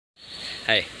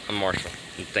Hey, I'm Marshall,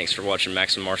 and thanks for watching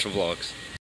Max and Marshall Vlogs.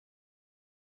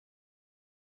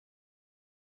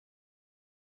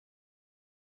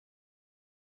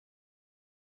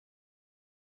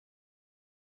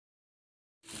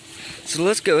 So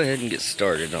let's go ahead and get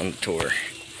started on the tour.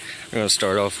 We're going to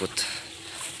start off with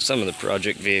some of the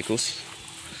project vehicles.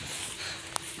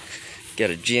 Got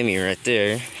a Jimmy right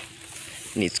there.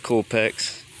 Needs coil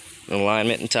packs,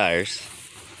 alignment, and tires.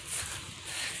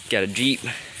 Got a Jeep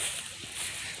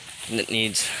that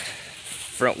needs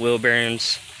front wheel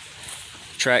bearings,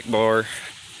 track bar,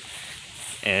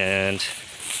 and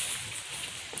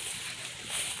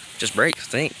just brakes,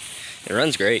 I think. It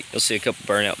runs great. You'll see a couple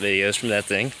burnout videos from that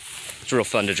thing. It's real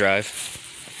fun to drive.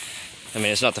 I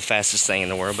mean, it's not the fastest thing in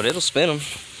the world, but it'll spin them.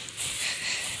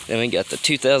 Then we got the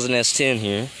 2000 S10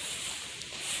 here.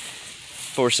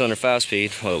 4-cylinder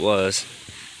 5-speed, well it was.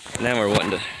 Now we're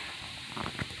wanting to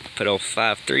put old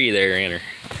 5.3 there in her.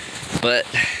 But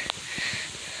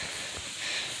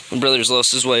my brother's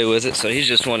lost his way with it, so he's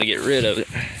just wanting to get rid of it.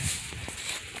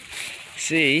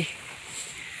 See,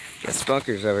 got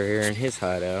Spunkers over here in his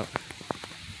hideout.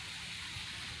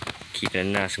 Keeping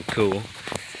it nice and cool. I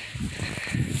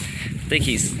think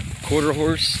he's quarter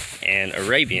horse and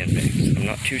Arabian mix. I'm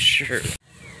not too sure.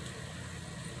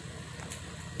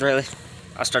 Really?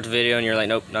 I'll start the video and you're like,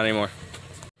 nope, not anymore.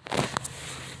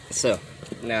 So,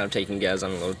 now I'm taking you guys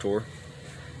on a little tour.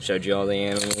 Showed you all the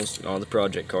animals and all the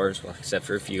project cars, well, except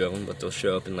for a few of them, but they'll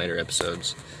show up in later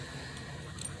episodes.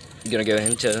 I'm gonna go ahead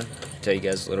and tell you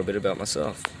guys a little bit about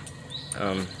myself.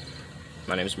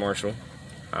 My name is Marshall.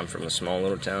 I'm from a small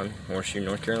little town, Horseshoe,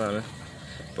 North Carolina.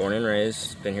 Born and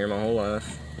raised, been here my whole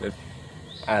life.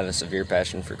 I have a severe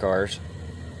passion for cars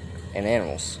and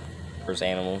animals. Of course,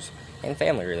 animals and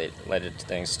family related to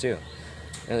things too.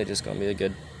 Really just gonna be a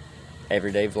good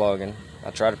everyday vlogging. I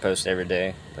try to post every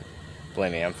day, but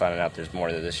believe me, I'm finding out there's more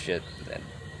to this shit that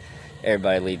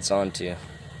everybody leads on to.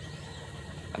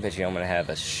 I bet you I'm gonna have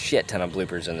a shit ton of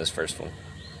bloopers in this first one.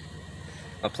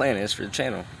 My plan is for the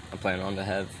channel, I plan on to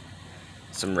have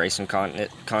some racing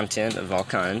content of all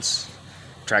kinds.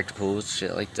 Tractor pulls,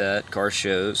 shit like that, car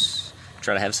shows.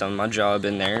 Try to have some of my job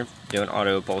in there, doing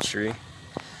auto upholstery.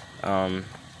 Of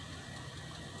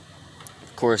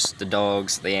course, the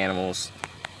dogs, the animals.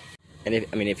 And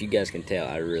if you guys can tell,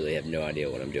 I really have no idea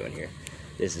what I'm doing here.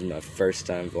 This is my first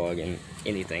time vlogging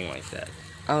anything like that.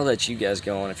 I'll let you guys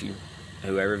go on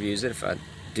whoever views it, if I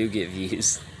do get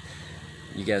views.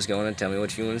 You guys go on and tell me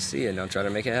what you want to see and I'll try to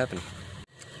make it happen.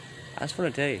 I just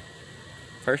want to tell you,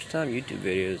 first time YouTube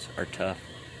videos are tough.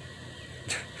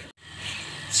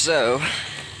 So,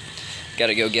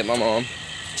 gotta go get my mom,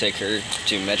 take her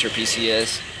to Metro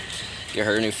PCS, get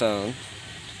her a new phone.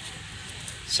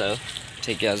 So,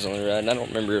 take you guys on the ride. And I don't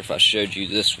remember if I showed you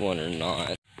this one or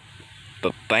not,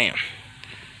 but bam,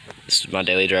 this is my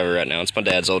daily driver right now. It's my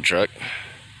dad's old truck,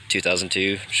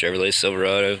 2002 Chevrolet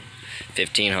Silverado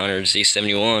 1500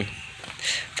 Z71,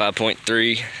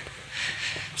 5.3.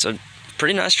 It's a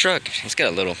pretty nice truck. It's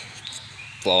got a little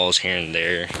flaws here and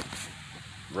there,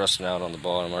 rusting out on the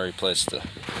bottom. I replaced the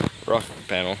rocker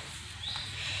panel.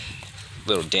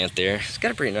 Little dent there. It's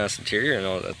got a pretty nice interior and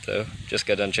all that though. Just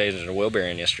got done changing a wheel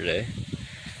bearing yesterday.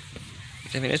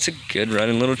 I mean, it's a good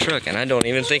running little truck, and I don't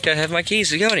even think I have my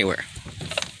keys to go anywhere.